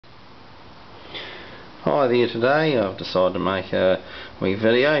Hi there, today I've decided to make a wee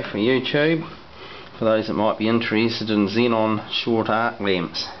video for YouTube for those that might be interested in Xenon short arc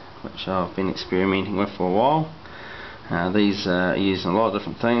lamps, which I've been experimenting with for a while. These are used in a lot of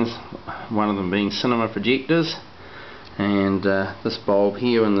different things, one of them being cinema projectors, and this bulb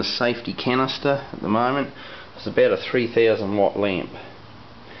here in the safety canister at the moment is about a 3000 watt lamp.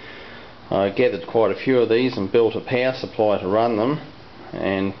 I gathered quite a few of these and built a power supply to run them,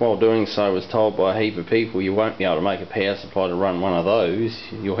 and while doing so I was told by a heap of people you won't be able to make a power supply to run one of those,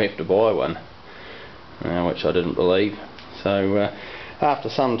 you'll have to buy one, which I didn't believe. So after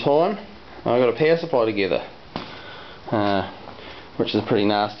some time I got a power supply together, which is a pretty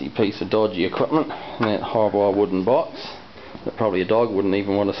nasty piece of dodgy equipment in that high-wire wooden box that probably a dog wouldn't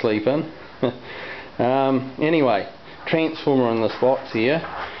even want to sleep in. Anyway, transformer in this box here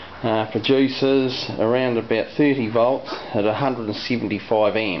produces around about 30 volts at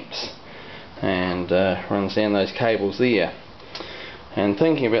 175 amps, and runs down those cables there. And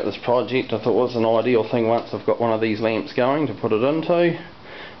thinking about this project, I thought, what's an ideal thing once I've got one of these lamps going to put it into,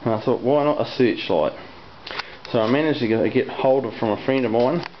 and I thought, why not a searchlight? So I managed to get hold of, from a friend of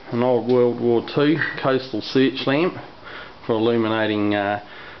mine, an old World War II coastal search lamp for illuminating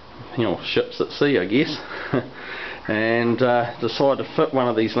ships at sea, I guess. And decided to fit one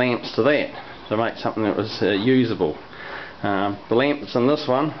of these lamps to that to make something that was usable. The lamp that's in this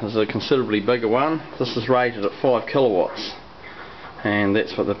one is a considerably bigger one. This is rated at 5 kilowatts, and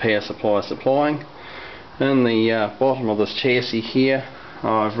that's what the power supply is supplying. In the bottom of this chassis here,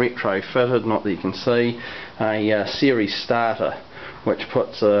 I've retrofitted, not that you can see, a series starter which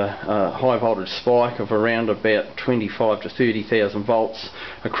puts a high voltage spike of around about 25 to 30,000 volts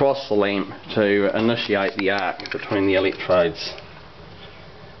across the lamp to initiate the arc between the electrodes.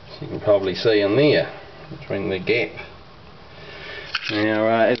 So you can probably see in there, between the gap. Now,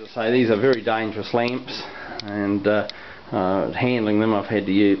 as I say, these are very dangerous lamps, and handling them I've had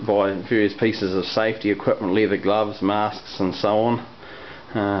to buy various pieces of safety equipment, leather gloves, masks and so on,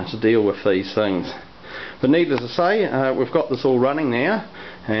 to deal with these things. But needless to say, we've got this all running now,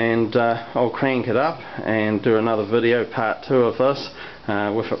 and I'll crank it up and do another video, part 2 of this,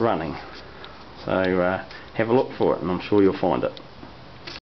 with it running. So have a look for it, and I'm sure you'll find it.